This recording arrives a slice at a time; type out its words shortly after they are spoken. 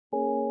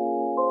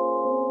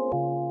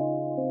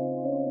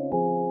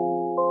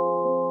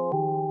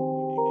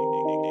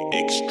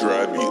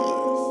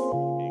Xtravulous.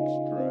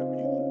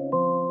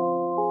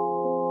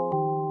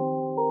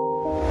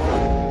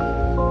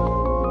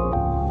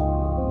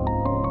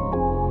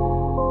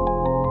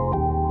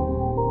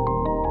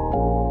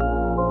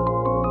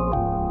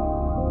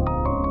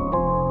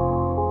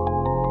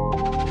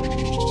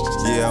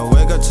 Yeah, I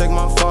wake up, check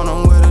my phone,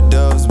 I'm where the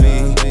doves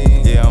be.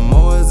 Yeah, I'm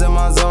always in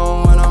my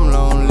zone when I'm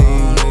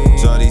lonely.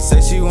 Shorty say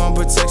she want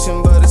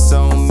protection, but it's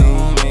on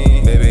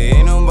me. Baby,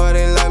 ain't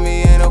nobody like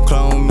me, ain't no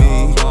clone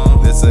me.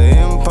 This a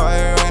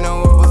empire, ain't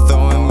no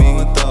overthrowing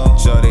me.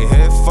 Shorty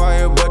head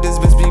fire, but this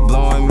bitch be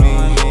blowing me.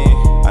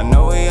 I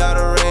know we out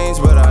of range,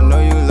 but I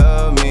know you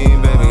love me.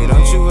 Baby,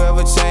 don't you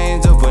ever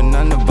change or put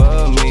nothing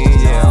above me.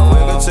 Yeah, I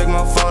wake up, check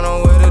my phone,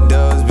 I'm where the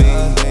doves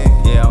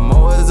be. Yeah, I'm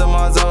always in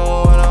my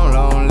zone when I'm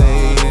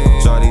lonely.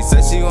 Shorty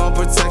said she want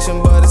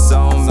protection, but it's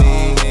on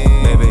me.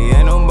 Baby,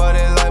 ain't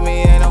nobody like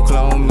me, ain't no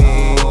clone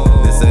me.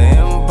 This a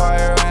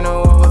empire, ain't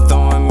no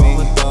overthrowing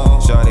me.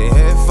 Shorty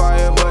head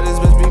fire, but this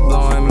bitch be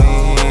blowing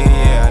me.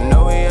 Yeah, I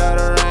know we out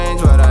of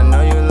range, but I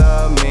know you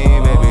love me.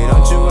 Baby,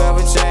 don't you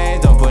ever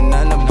change, don't put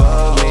nothing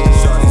above me.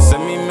 Shorty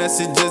send me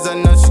messages, I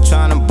know she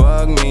tryna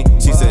bug me.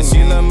 She said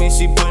she love me,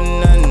 she putting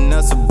nothing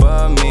else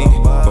above me.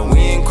 But we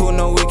ain't cool,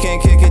 no, we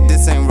can't kick it,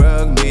 this ain't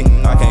rugby.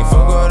 I can't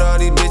fuck with all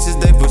these bitches,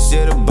 they put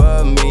shit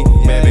above me.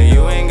 Baby,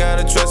 you ain't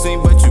gotta trust me,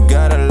 but you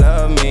gotta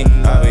love me.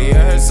 I be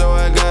hurt, so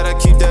I gotta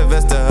keep that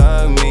vest to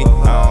hug me.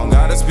 I don't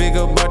gotta speak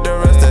about the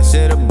rest, that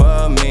shit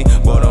above me.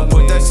 Boy, don't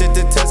put that shit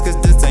to test, cause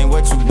this ain't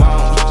what you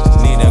want.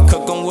 Need to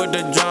cook 'em with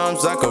the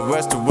drums like a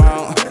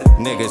restaurant.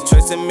 Niggas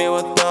tracing me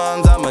with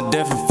thumbs, I'm a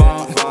different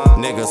font.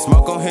 Niggas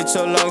smoke 'em, hit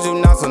your lungs, you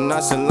not so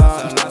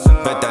nonchalant.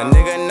 Bet that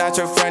nigga not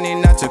your friend, he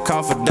not your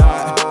confidant.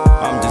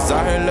 I'm just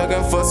out here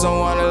looking for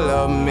someone to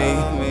love me,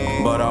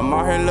 but I'm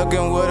out here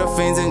looking where the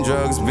fiends and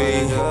drugs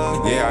be.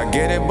 Yeah, I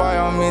get it by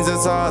all means,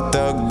 that's how a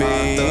thug be.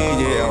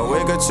 Yeah, I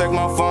wake up, check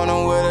my phone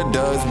and where the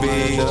doves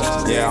be.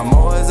 Yeah, I'm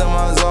always in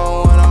my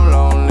zone when I'm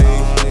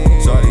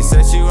lonely. Shorty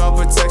said she want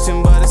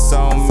protection, but